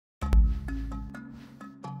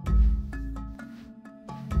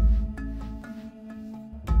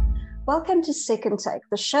Welcome to Second Take,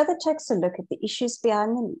 the show that takes a look at the issues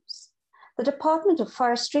behind the news. The Department of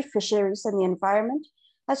Forestry, Fisheries and the Environment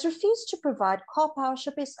has refused to provide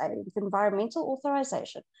Karpowership SA with environmental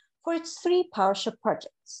authorization for its 3 powership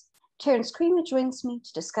projects. Terence joins me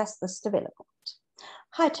to discuss this development.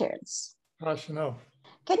 Hi, Terence. Hi, Chanel.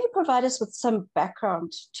 Can you provide us with some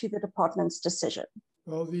background to the department's decision?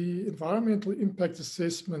 Well, the environmental impact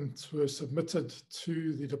assessments were submitted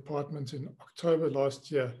to the department in October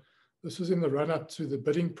last year. This was in the run-up to the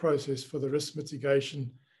bidding process for the risk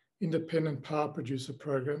mitigation independent power producer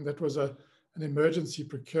program. That was an emergency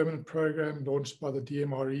procurement program launched by the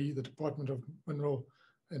DMRE, the Department of Mineral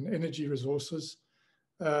and Energy Resources,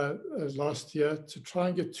 last year to try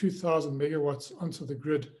and get 2,000 megawatts onto the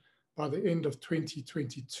grid by the end of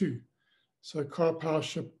 2022. So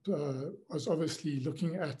Karpowership was obviously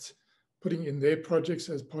looking at putting in their projects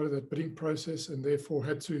as part of that bidding process, and therefore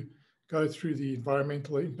had to go through the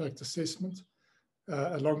environmental impact assessment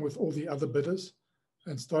along with all the other bidders,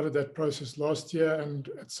 and started that process last year and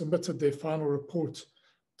submitted their final report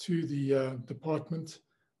to the department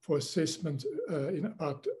for assessment in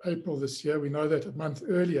about April this year. We know that a month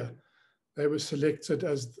earlier, they were selected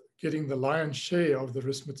as getting the lion's share of the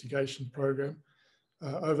risk mitigation program.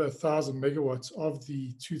 Over 1,000 megawatts of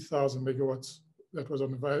the 2,000 megawatts that was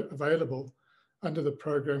available under the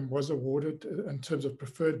program was awarded in terms of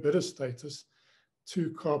preferred bidder status to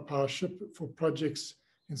Karpowership for projects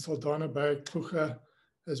in Saldanha Bay, Klucha,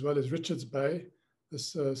 as well as Richards Bay.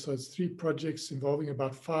 So it's 3 projects involving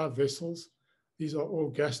about 5 vessels. These are all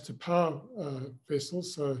gas to power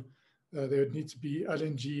vessels. So there would need to be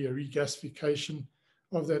LNG, a regasification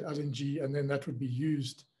of that LNG, and then that would be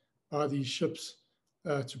used by these ships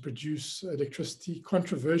to produce electricity,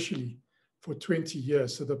 controversially, for 20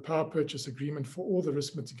 years. So the power purchase agreement for all the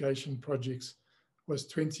risk mitigation projects was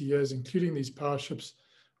 20 years, including these power ships,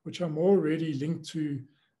 which are more really linked to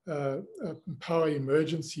power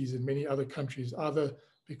emergencies in many other countries, either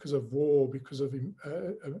because of war, because of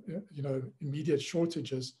immediate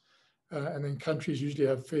shortages, and then countries usually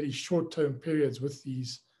have fairly short-term periods with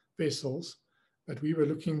these vessels. But we were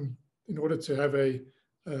looking, in order to have a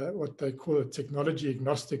what they call a technology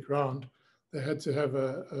agnostic round, they had to have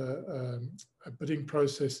a bidding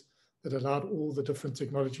process that allowed all the different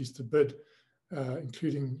technologies to bid,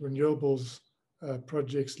 including renewables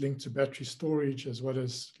projects linked to battery storage, as well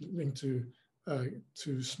as linked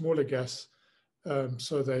to smaller gas.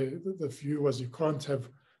 So the view was you can't have,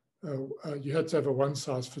 you had to have a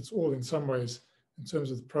one-size-fits-all in some ways in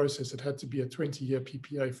terms of the process. It had to be a 20-year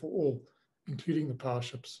PPA for all, including the power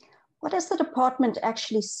ships. What has the department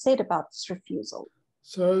actually said about this refusal?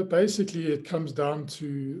 So basically, it comes down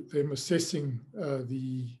to them assessing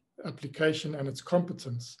the application and its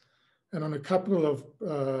competence. And on a couple of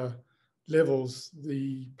levels,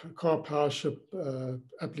 the Karpowership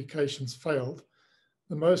applications failed.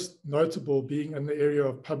 The most notable being in the area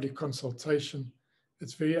of public consultation.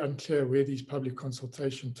 It's very unclear where these public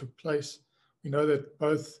consultation took place. We know that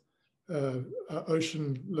both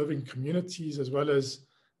ocean living communities as well as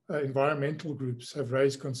environmental groups have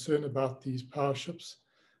raised concern about these power ships.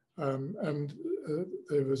 And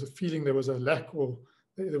there was a feeling there was a lack, or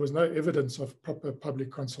there was no evidence of proper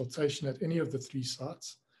public consultation at any of the 3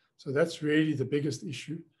 sites. So that's really the biggest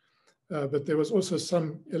issue. But there was also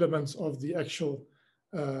some elements of the actual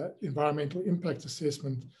environmental impact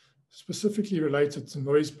assessment, specifically related to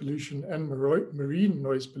noise pollution and marine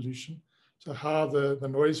noise pollution. So how the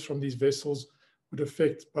noise from these vessels would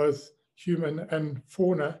affect both human and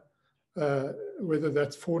fauna, whether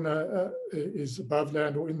that fauna is above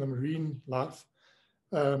land or in the marine life.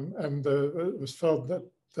 And it was felt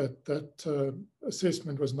that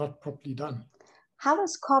assessment was not properly done. How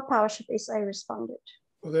has Karpowership SA responded?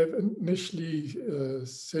 Well, they've initially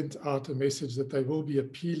sent out a message that they will be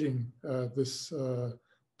appealing this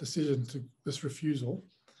decision, to this refusal.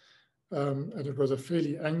 And it was a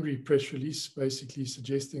fairly angry press release, basically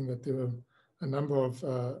suggesting that there were a number of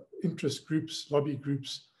interest groups, lobby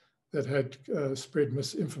groups, that had spread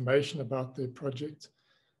misinformation about their project.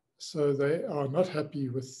 So they are not happy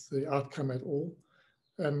with the outcome at all.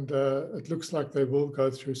 And it looks like they will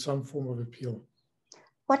go through some form of appeal.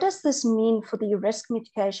 What does this mean for the risk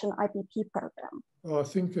mitigation IPP program? Well, I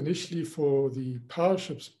think initially for the power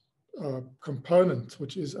ships component,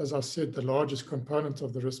 which is, as I said, the largest component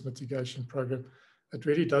of the risk mitigation program, it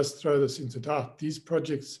really does throw this into doubt. These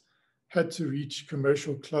projects had to reach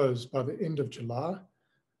commercial close by the end of July,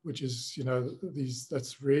 which is,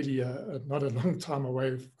 that's really not a long time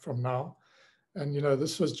away from now. And,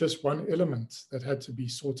 this was just one element that had to be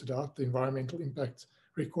sorted out. The environmental impact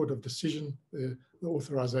record of decision, the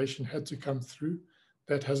authorization had to come through.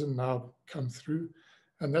 that hasn't now come through.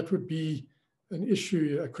 And that would be an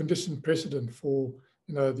issue, a condition precedent for,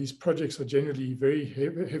 these projects are generally very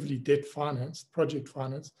heavily debt financed, project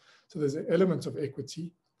financed. So there's an element of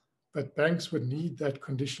equity, but banks would need that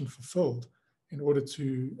condition fulfilled in order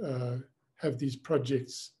to have these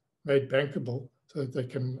projects made bankable so that they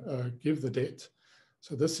can give the debt.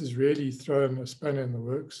 So this has really thrown a spanner in the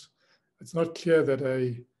works. It's not clear that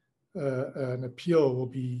an appeal will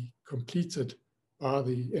be completed by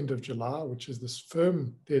the end of July, which is this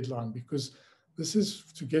firm deadline, because this is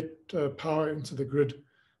to get power into the grid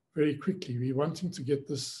very quickly. We're wanting to get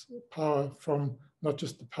this power from not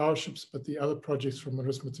just the power ships, but the other projects from the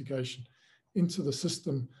risk mitigation into the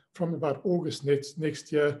system from about August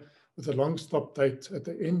next year, with a long stop date at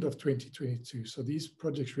the end of 2022. So these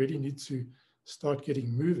projects really need to start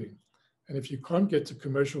getting moving. And if you can't get to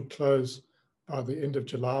commercial close by the end of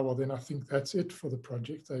July, well, then I think that's it for the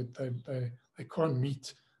project. They can't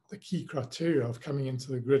meet the key criteria of coming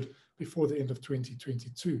into the grid before the end of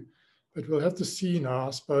 2022. But we'll have to see now,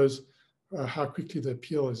 I suppose, how quickly the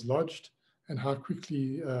appeal is lodged and how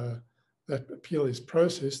quickly that appeal is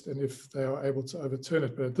processed and if they are able to overturn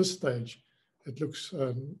it. But at this stage, it looks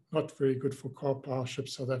not very good for Karpowership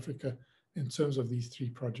South Africa in terms of these three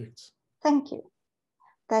projects. Thank you.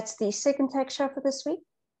 That's the second Tax Show for this week.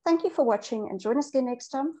 Thank you for watching and join us again next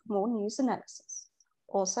time for more news analysis.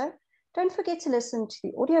 Also, don't forget to listen to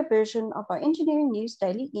the audio version of our Engineering News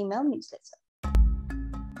Daily email newsletter.